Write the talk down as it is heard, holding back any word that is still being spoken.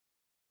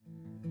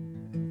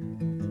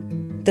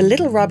The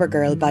Little Robber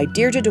Girl by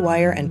Deirdre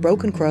Dwyer and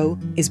Broken Crow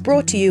is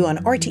brought to you on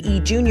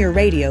RTE Junior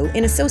Radio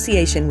in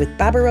association with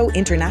Barbaro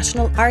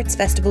International Arts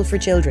Festival for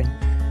Children,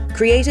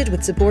 created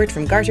with support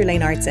from Garter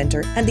Lane Arts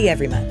Centre and The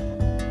Everyman.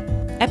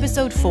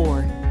 Episode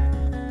 4.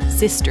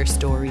 Sister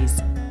Stories.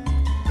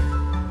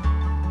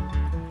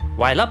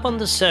 While up on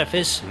the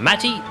surface,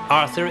 Matty,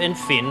 Arthur and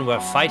Finn were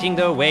fighting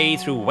their way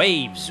through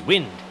waves,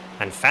 wind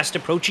and fast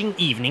approaching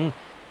evening,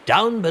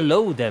 down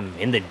below them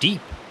in the deep,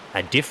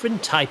 a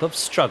different type of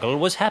struggle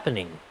was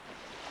happening.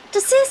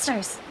 The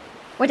sisters!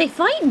 Were they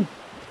fighting?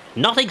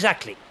 Not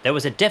exactly. There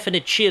was a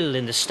definite chill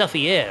in the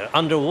stuffy air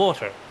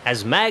underwater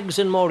as Mags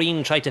and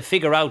Maureen tried to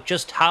figure out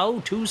just how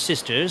two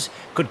sisters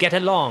could get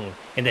along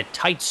in the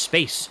tight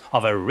space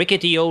of a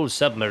rickety old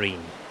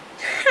submarine.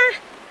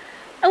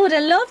 I would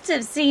have loved to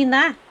have seen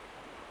that.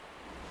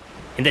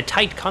 In the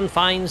tight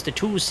confines, the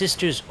two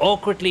sisters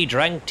awkwardly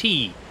drank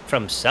tea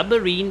from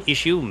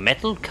submarine-issue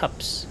metal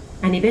cups.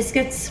 Any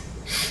biscuits?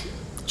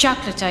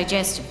 Chocolate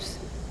digestives.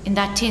 In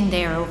that tin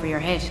there over your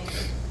head.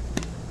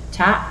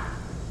 Ta.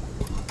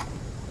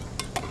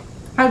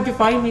 How'd you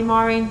find me,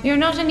 Maureen? You're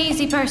not an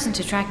easy person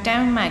to track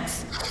down,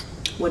 Mags.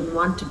 Wouldn't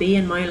want to be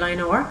in my line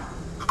of work.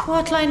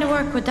 What line of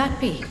work would that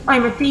be?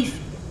 I'm a thief.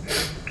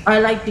 I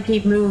like to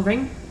keep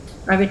moving.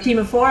 I have a team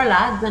of 4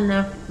 lads and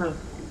well,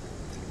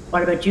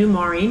 what about you,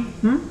 Maureen?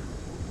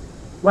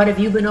 What have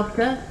you been up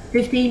to?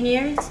 15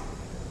 years?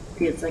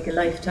 Feels like a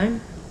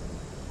lifetime.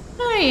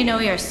 Oh, you know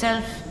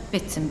yourself.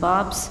 Bits and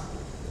bobs.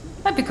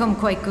 I've become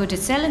quite good at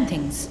selling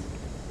things.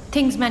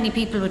 Things many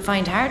people would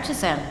find hard to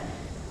sell,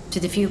 to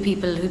the few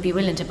people who'd be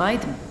willing to buy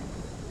them.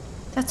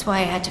 That's why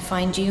I had to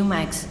find you,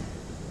 Mags.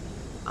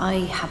 I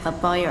have a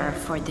buyer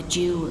for the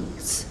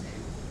jewels.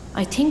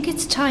 I think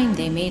it's time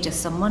they made us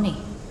some money.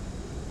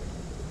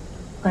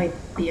 I'd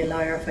be a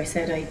liar if I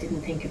said I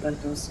didn't think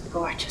about those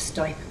gorgeous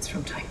diamonds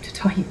from time to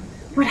time.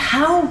 But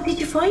how did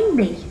you find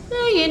me?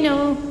 You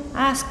know,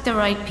 ask the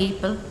right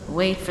people,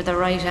 wait for the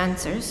right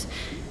answers.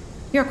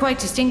 You're quite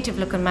distinctive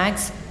looking,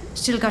 Mags.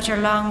 Still got your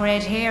long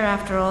red hair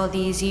after all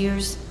these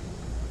years.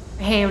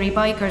 Hairy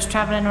bikers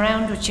travelling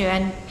around with you,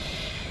 and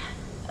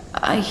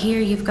I hear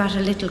you've got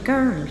a little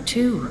girl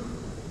too.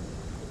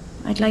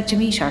 I'd like to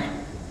meet her.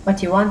 What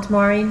do you want,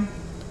 Maureen?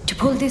 To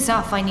pull this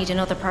off, I need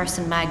another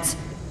person, Mags.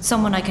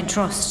 Someone I can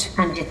trust.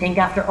 And you think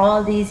after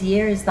all these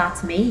years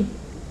that's me?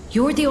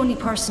 You're the only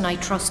person I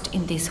trust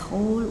in this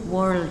whole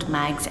world,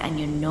 Mags, and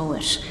you know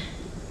it.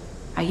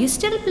 Are you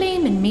still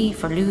blaming me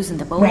for losing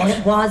the boat? Well,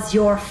 it was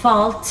your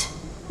fault.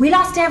 We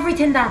lost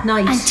everything that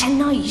night. And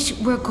tonight,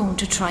 we're going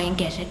to try and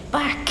get it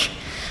back.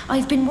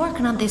 I've been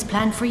working on this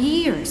plan for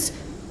years.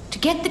 To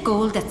get the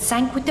gold that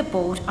sank with the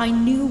boat, I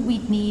knew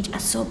we'd need a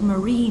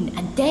submarine.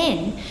 And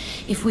then,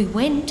 if we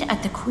went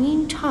at the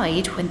Queen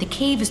Tide when the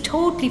cave is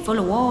totally full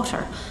of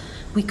water,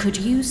 we could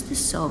use the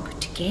sub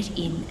to get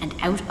in and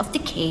out of the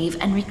cave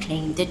and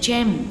reclaim the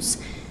gems.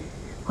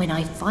 When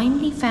I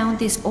finally found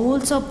this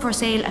old sub for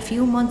sale a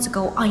few months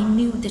ago, I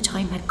knew the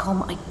time had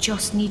come. I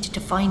just needed to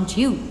find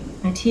you.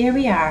 And here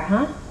we are,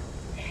 huh?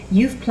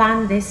 You've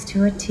planned this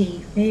to a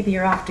T. Maybe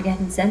you're after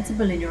getting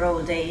sensible in your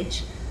old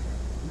age.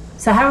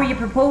 So how are you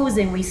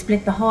proposing we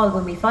split the haul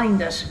when we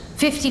find it?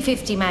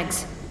 50-50,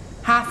 Mags.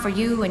 Half for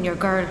you and your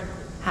girl,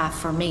 half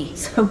for me.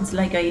 Sounds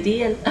like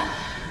ideal.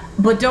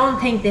 But don't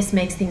think this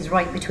makes things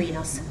right between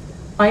us.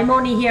 I'm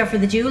only here for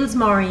the jewels,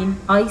 Maureen.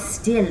 I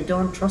still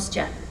don't trust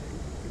you.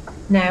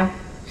 Now,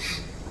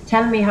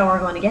 tell me how we're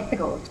going to get the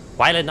gold.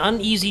 While an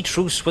uneasy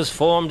truce was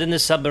formed in the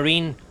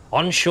submarine,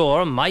 on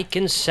shore, Mike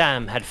and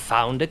Sam had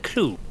found a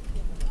clue.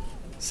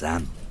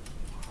 Sam,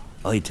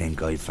 I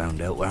think I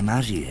found out where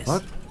Matty is.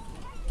 What?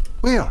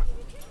 Where?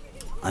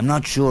 I'm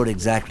not sure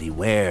exactly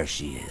where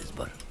she is,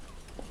 but...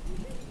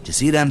 Do you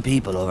see them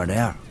people over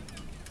there?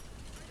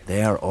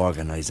 They're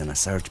organising a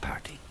search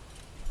party.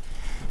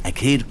 A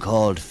kid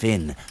called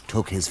Finn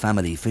took his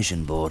family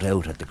fishing boat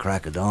out at the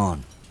crack of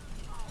dawn.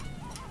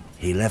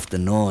 He left a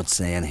note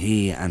saying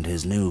he and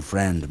his new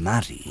friend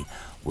Matty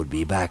would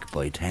be back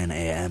by 10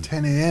 a.m.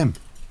 10 a.m?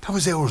 That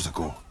was hours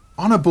ago.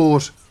 On a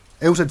boat,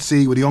 out at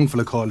sea with a young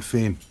fella called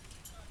Finn.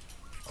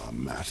 Oh,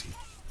 Matty.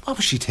 What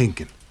was she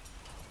thinking?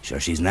 Sure,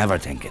 she's never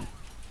thinking.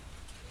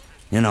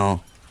 You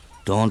know,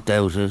 don't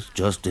doubt it,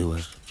 just do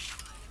it.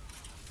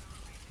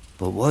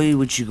 But why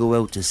would she go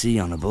out to sea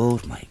on a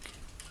boat, Mike?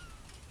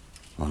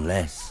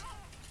 Unless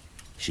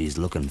she's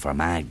looking for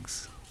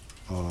Mags.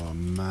 Oh,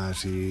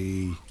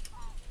 Matty.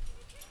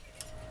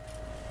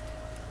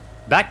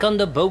 Back on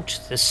the boat,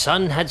 the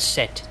sun had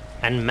set,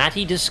 and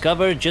Matty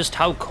discovered just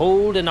how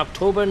cold an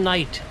October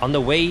night on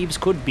the waves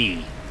could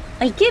be.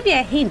 I'll give you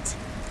a hint.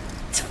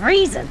 It's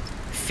freezing.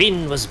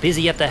 Finn was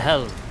busy at the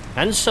helm,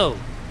 and so,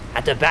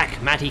 at the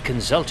back, Matty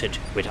consulted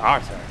with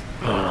Arthur.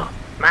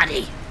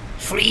 Matty,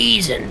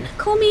 freezing.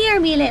 Come here,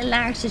 me little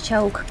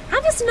artichoke.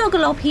 Have a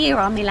snuggle up here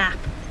on me lap.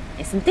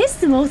 Isn't this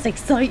the most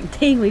exciting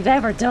thing we've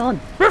ever done?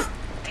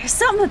 There's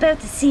something about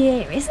the sea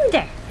air, isn't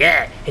there?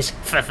 Yeah, it's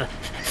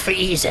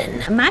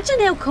freezing. Imagine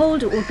how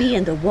cold it would be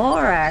in the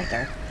water,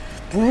 Arthur.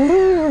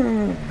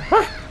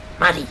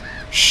 Matty,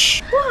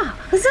 shh. What?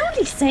 I was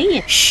only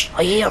saying. Shh,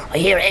 I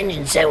hear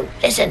engine sound.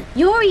 Listen,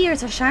 Your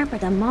ears are sharper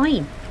than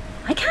mine.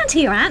 I can't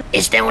hear Ant.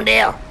 it's down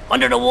there,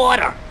 under the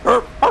water.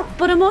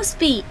 But it must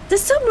be the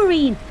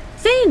submarine.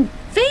 Finn,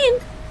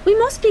 we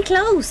must be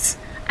close.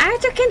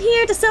 Arthur can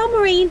hear the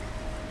submarine.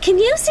 Can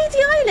you see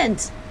the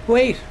island?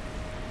 Wait.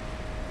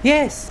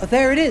 Yes,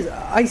 there it is.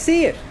 I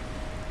see it.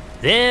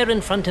 There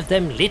in front of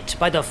them, lit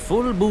by the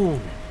full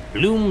moon,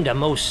 loomed a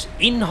most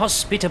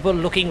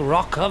inhospitable-looking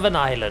rock of an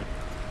island.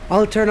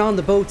 I'll turn on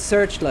the boat's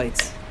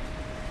searchlights.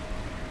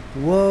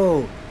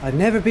 Whoa, I've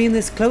never been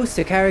this close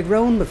to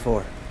Carrigrone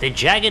before. The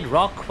jagged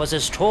rock was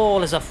as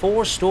tall as a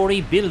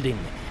 4-story building,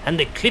 and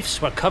the cliffs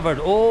were covered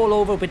all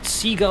over with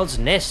seagulls'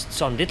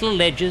 nests on little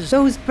ledges.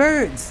 Those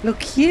birds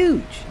look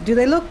huge. Do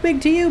they look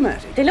big to you,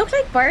 Matty? They look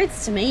like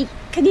birds to me.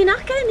 Can you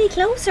not get any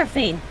closer,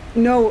 Finn?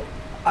 No,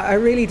 I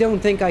really don't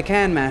think I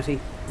can,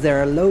 Matty.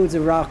 There are loads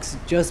of rocks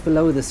just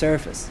below the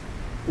surface.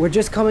 We're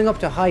just coming up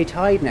to high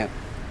tide now,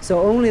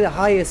 so only the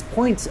highest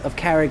points of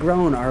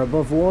Carrigrone are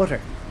above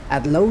water.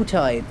 At low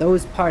tide,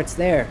 those parts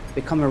there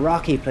become a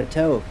rocky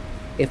plateau.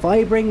 If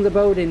I bring the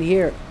boat in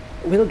here,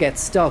 we'll get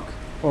stuck,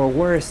 or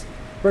worse,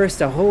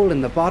 burst a hole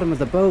in the bottom of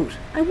the boat.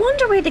 I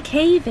wonder where the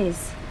cave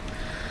is.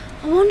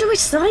 I wonder which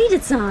side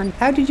it's on.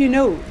 How did you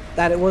know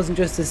that it wasn't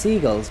just the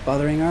seagulls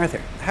bothering Arthur?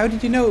 How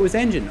did you know it was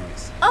engine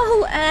noise?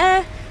 Oh,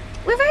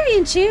 we're very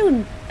in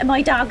tune,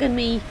 my dog and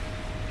me.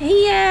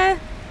 He,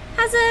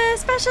 has a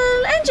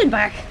special engine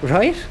bark.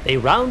 Right? They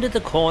rounded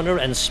the corner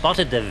and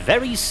spotted the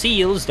very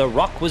seals the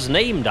rock was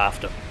named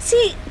after.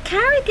 See,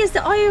 Carrick is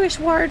the Irish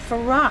word for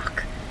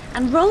rock,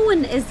 and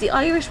Rowan is the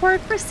Irish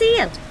word for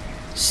seal.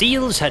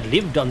 Seals had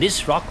lived on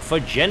this rock for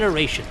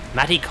generations.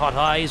 Matty caught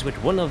eyes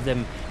with one of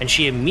them, and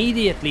she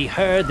immediately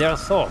heard their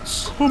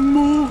thoughts.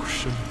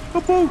 Commotion.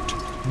 A boat.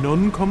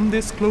 None come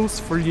this close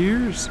for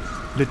years.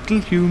 Little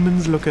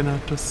humans looking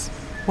at us.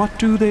 What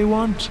do they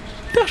want?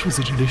 That was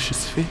a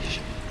delicious fish.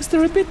 Is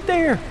there a bit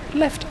there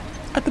left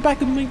at the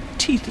back of my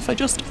teeth if I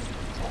just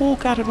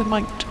poke at it with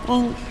my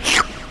tongue?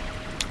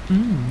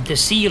 The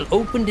seal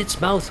opened its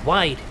mouth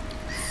wide,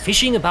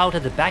 fishing about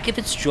at the back of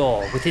its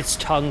jaw with its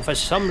tongue for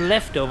some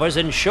leftovers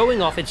and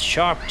showing off its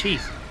sharp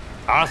teeth.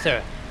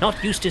 Arthur,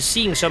 not used to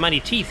seeing so many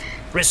teeth,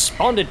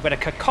 responded with a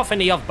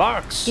cacophony of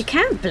barks. You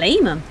can't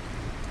blame him.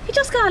 He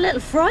just got a little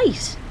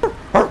fright.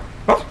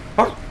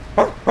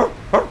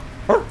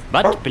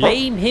 But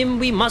blame him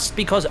we must,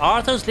 because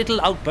Arthur's little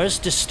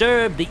outburst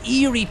disturbed the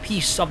eerie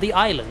peace of the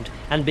island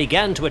and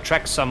began to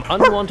attract some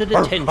unwanted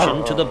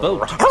attention to the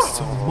boat.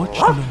 So much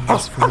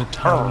noise from a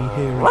tiny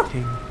hairy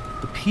thing.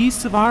 The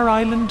peace of our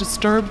island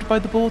disturbed by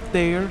the boat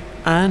there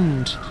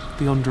and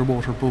the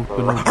underwater boat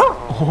below.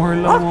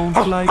 Orla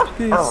won't like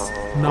this,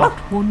 not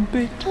one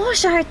bit.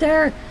 Hush,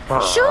 Arthur.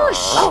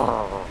 Shush.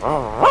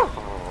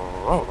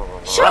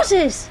 Shut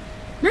it.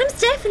 Mam's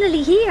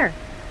definitely here.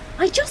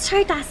 I just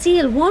heard that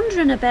seal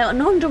wondering about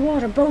an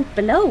underwater boat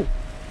below.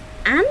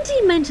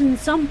 Andy mentioned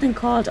something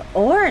called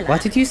Orla.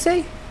 What did you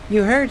say?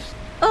 You heard?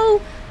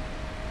 Oh,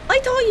 I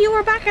thought you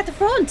were back at the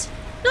front.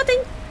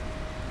 Nothing.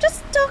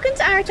 Just talking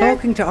to Arthur.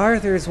 Talking to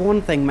Arthur is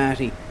one thing,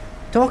 Matty.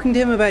 Talking to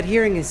him about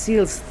hearing his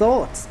seal's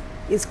thoughts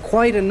is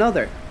quite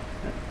another.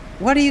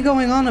 What are you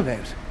going on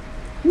about?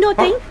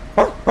 Nothing.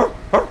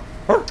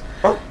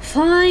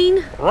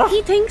 Fine.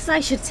 He thinks I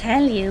should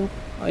tell you.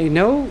 I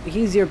know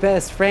he's your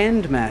best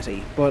friend,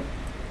 Matty, but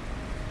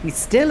he's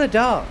still a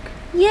dog.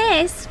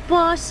 Yes,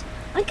 but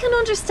I can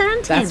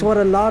understand him. That's what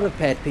a lot of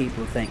pet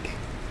people think.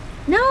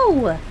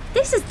 No,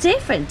 this is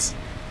different.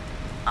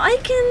 I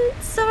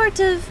can sort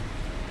of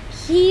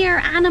hear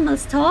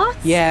animals' thoughts.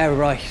 Yeah,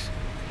 right.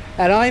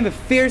 And I'm a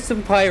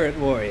fearsome pirate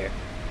warrior.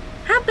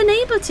 Have been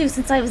able to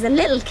since I was a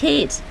little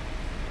kid.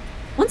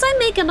 Once I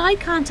make an eye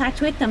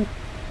contact with them,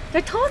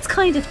 their thoughts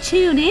kind of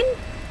tune in,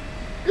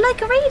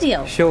 like a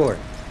radio. Sure.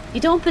 You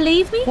don't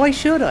believe me? Why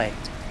should I?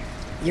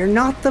 You're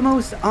not the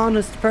most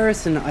honest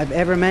person I've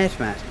ever met,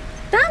 Matty.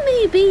 That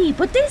may be,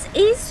 but this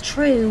is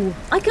true.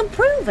 I can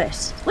prove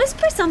it.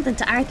 Whisper something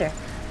to Arthur.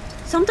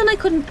 Something I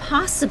couldn't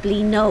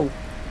possibly know.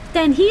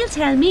 Then he'll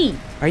tell me.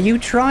 Are you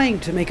trying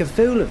to make a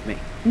fool of me?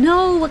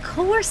 No, of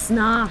course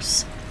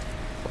not.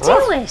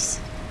 Do it.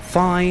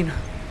 Fine.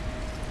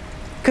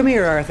 Come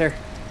here, Arthur.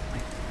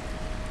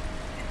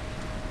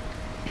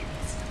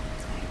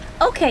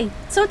 Okay,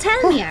 so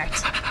tell me, Art,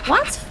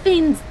 what's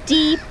Finn's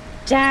deep,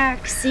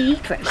 dark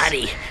secret?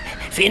 Matty,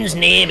 Finn's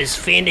name is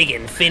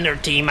Finnegan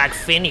Finnerty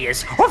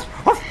McPhineas.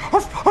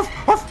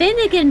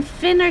 Finnegan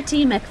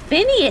Finnerty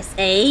McPhineas,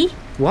 eh?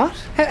 What?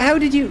 How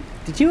did you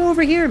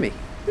overhear me?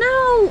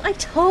 No, I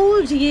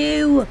told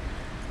you.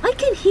 I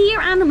can hear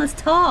animals'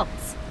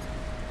 thoughts.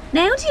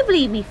 Now do you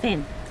believe me,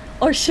 Finn?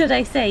 Or should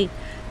I say,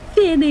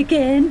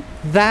 Finnegan?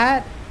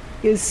 That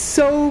is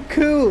so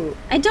cool.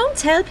 I don't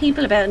tell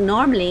people about it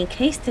normally in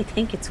case they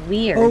think it's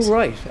weird. Oh,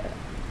 right.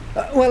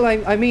 Well,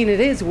 I mean, it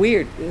is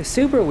weird.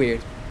 Super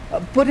weird.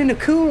 But in a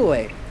cool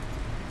way.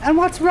 And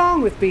what's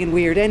wrong with being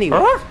weird anyway?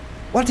 Huh?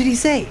 What did he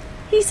say?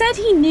 He said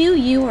he knew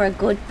you were a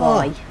good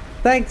boy. Oh,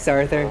 thanks,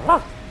 Arthur.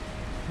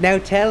 Now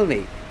tell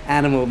me,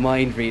 animal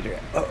mind reader,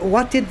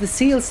 what did the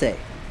seal say?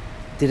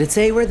 Did it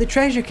say where the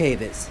treasure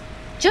cave is?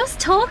 Just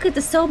talk at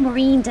the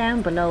submarine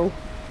down below.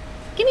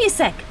 Give me a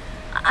sec.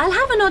 I'll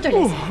have another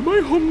listen. Oh, am I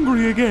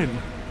hungry again?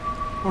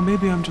 Or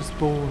maybe I'm just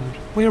bored.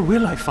 Where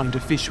will I find a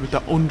fish with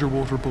the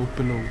underwater boat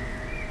below?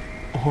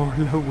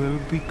 Orla will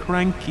be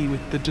cranky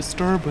with the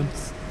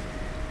disturbance.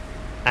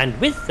 And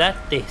with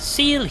that, the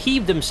seal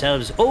heaved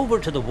themselves over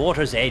to the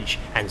water's edge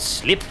and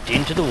slipped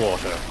into the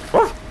water.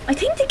 I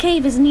think the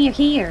cave is near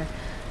here.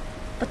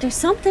 But there's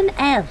something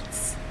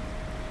else.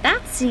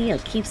 That seal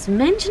keeps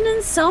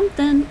mentioning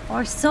something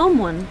or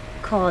someone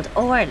called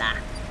Orla.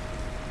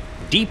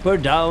 Deeper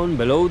down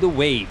below the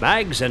wave,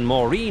 Mags and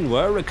Maureen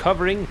were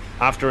recovering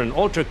after an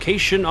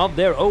altercation of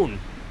their own.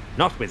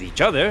 Not with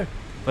each other,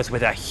 but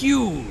with a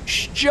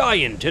huge,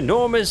 giant,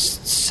 enormous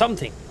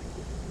something.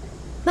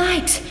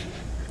 Mags,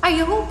 are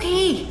you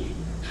okay?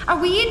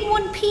 Are we in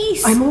one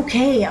piece? I'm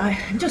okay.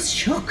 I'm just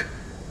shook.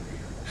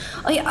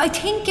 I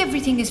think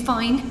everything is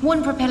fine.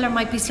 One propeller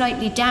might be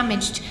slightly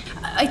damaged.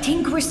 I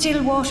think we're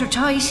still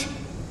watertight.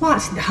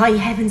 What in the high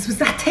heavens was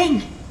that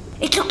thing?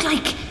 It looked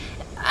like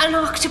an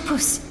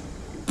octopus,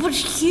 but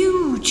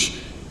huge.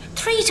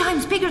 3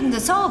 times bigger than the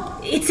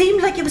sub. It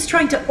seemed like it was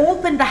trying to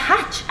open the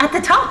hatch at the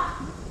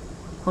top.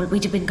 Well,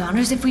 we'd have been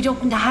goners if we'd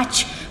opened the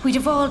hatch. We'd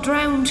have all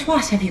drowned.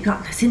 What have you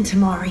gotten us into,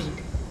 Maureen?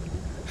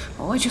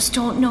 Oh, I just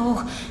don't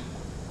know.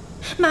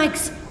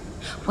 Mags,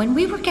 when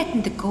we were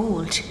getting the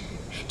gold,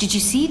 did you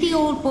see the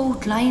old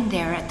boat lying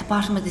there at the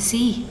bottom of the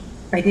sea?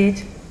 I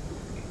did.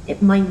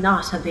 It might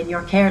not have been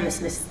your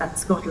carelessness that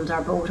scuttled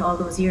our boat all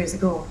those years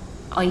ago.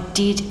 I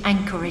did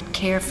anchor it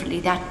carefully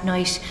that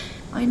night.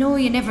 I know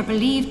you never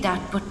believed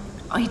that, but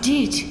I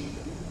did.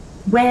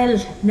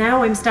 Well,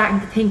 now I'm starting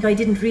to think I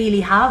didn't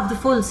really have the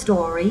full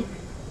story.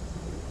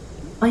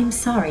 I'm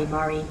sorry,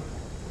 Maureen.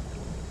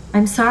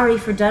 I'm sorry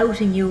for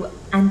doubting you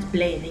and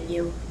blaming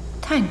you.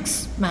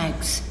 Thanks,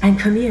 Mags. And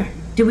come here.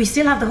 Do we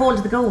still have the hold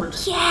of the gold?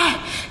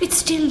 Yeah, it's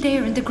still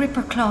there in the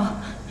gripper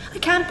claw. I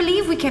can't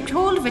believe we kept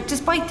hold of it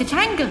despite the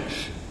tangle.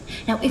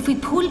 Now, if we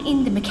pull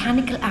in the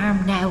mechanical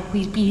arm now,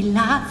 we'd be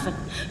laughing.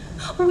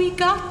 We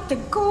got the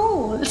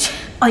gold.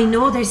 I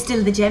know there's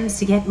still the gems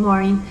to get,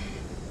 Maureen.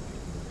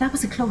 That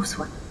was a close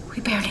one.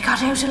 We barely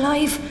got out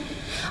alive.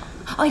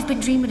 I've been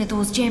dreaming of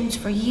those gems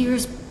for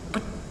years,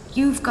 but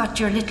you've got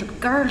your little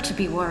girl to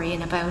be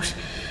worrying about.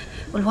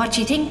 Well, what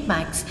do you think,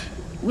 Mags?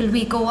 Will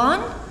we go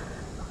on,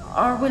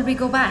 or will we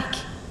go back?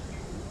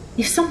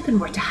 If something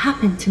were to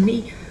happen to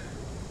me,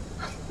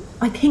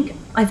 I think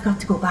I've got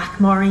to go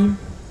back, Maureen.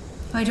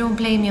 I don't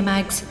blame you,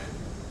 Mags.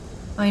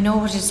 I know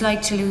what it's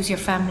like to lose your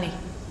family,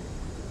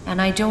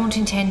 and I don't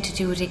intend to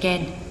do it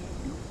again.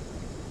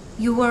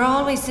 You were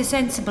always the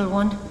sensible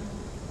one.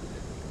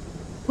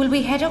 Will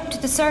we head up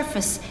to the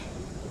surface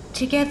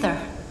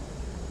together?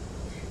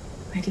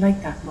 I'd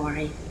like that,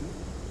 Maureen.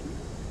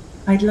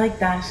 I'd like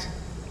that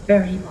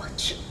very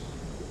much.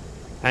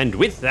 And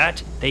with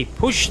that, they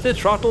pushed the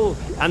throttle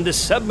and the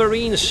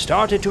submarine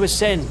started to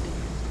ascend.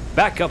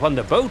 Back up on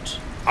the boat,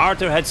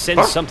 Arthur had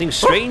sensed something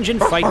strange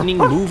and frightening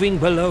moving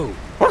below.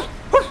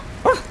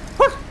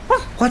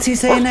 What's he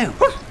saying now?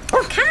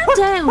 Calm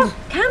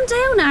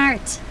down,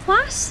 Art.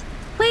 What?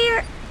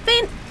 Where?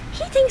 Finn,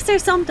 he thinks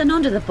there's something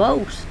under the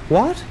boat.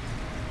 What?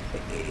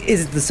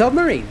 Is it the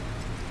submarine?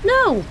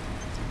 No,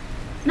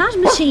 not a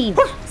machine.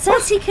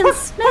 Says he can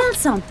smell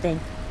something.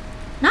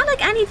 Not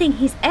like anything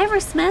he's ever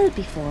smelled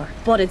before,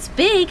 but it's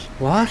big.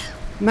 What?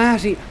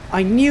 Matty,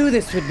 I knew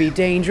this would be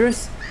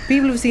dangerous.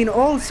 People have seen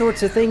all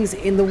sorts of things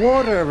in the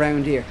water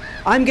around here.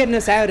 I'm getting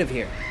us out of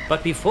here.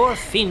 But before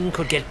Finn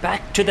could get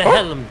back to the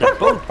helm, the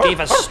boat gave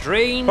a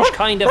strange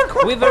kind of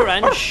quiver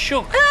and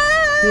shook.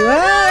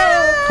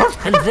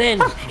 And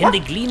then, in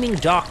the gleaming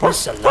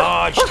darkness, a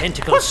large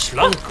tentacle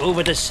slunk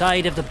over the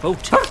side of the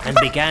boat and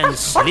began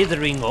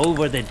slithering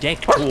over the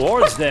deck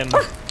towards them.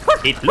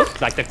 It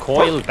looked like the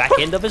coiled back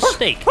end of a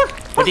snake,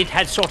 but it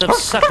had sort of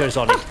suckers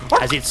on it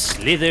as it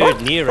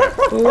slithered nearer.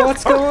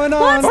 What's going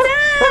on? What's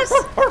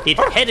that? It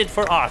headed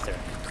for Arthur.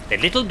 The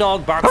little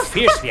dog barked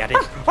fiercely at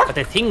it, but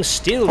the thing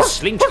still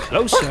slinked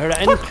closer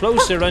and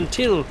closer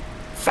until,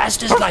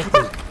 fast as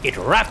lightning, it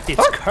wrapped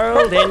its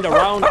curled end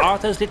around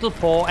Arthur's little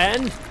paw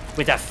and,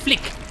 with a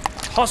flick,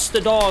 tossed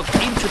the dog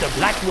into the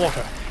black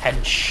water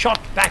and shot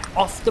back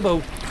off the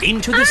boat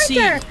into the sea.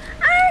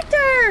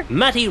 Arthur!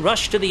 Matty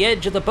rushed to the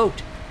edge of the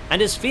boat,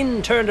 and as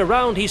Finn turned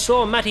around, he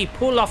saw Matty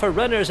pull off her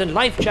runners and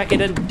life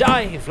jacket and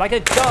dive like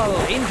a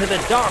gull into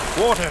the dark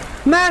water.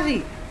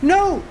 Matty,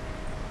 no!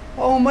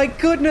 Oh my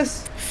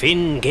goodness!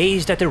 Finn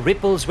gazed at the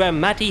ripples where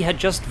Matty had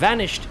just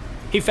vanished.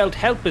 He felt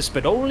helpless,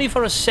 but only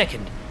for a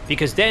second,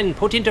 because then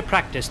put into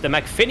practice the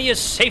McPhinius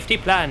safety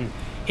plan.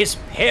 His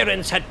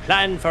parents had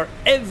planned for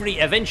every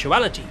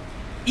eventuality,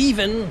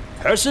 even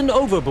person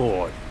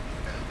overboard.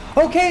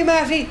 Okay,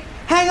 Matty,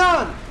 hang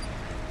on!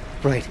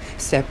 Right,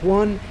 step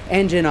 1,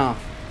 engine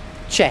off.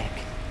 Check.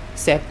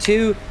 Step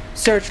 2,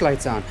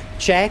 searchlights on.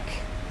 Check.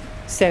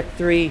 Step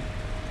 3,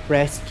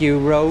 rescue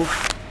rope.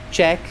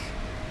 Check.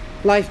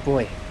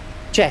 Lifebuoy.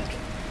 Check.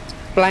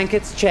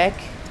 Blankets. Check.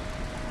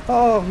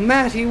 Oh,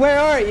 Matty, where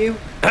are you?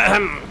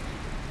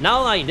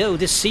 Now I know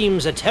this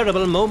seems a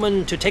terrible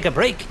moment to take a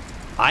break.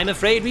 I'm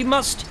afraid we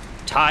must.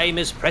 Time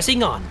is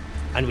pressing on,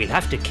 and we'll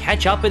have to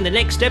catch up in the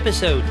next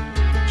episode.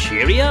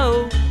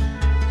 Cheerio!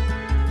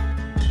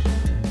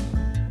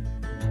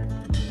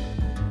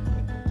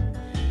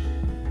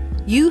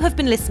 You have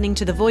been listening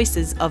to the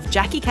voices of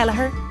Jackie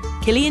Kelleher,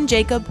 Killian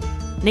Jacob,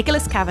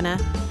 Nicholas Kavanagh,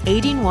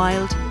 Aideen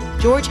Wild,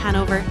 George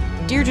Hanover,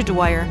 Deirdre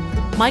Dwyer,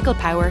 Michael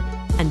Power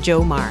and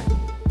Joe Marr.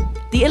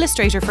 The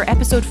illustrator for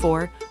episode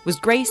 4 was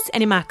Grace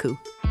Enimaku.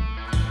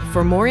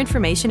 For more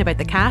information about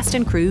the cast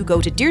and crew, go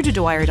to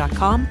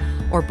deirdredwyer.com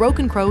or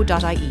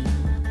brokencrow.ie.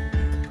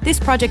 This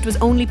project was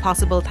only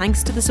possible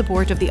thanks to the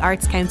support of the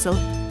Arts Council,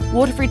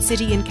 Waterford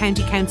City and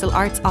County Council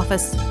Arts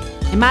Office,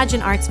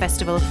 Imagine Arts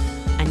Festival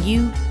and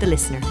you, the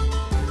listener.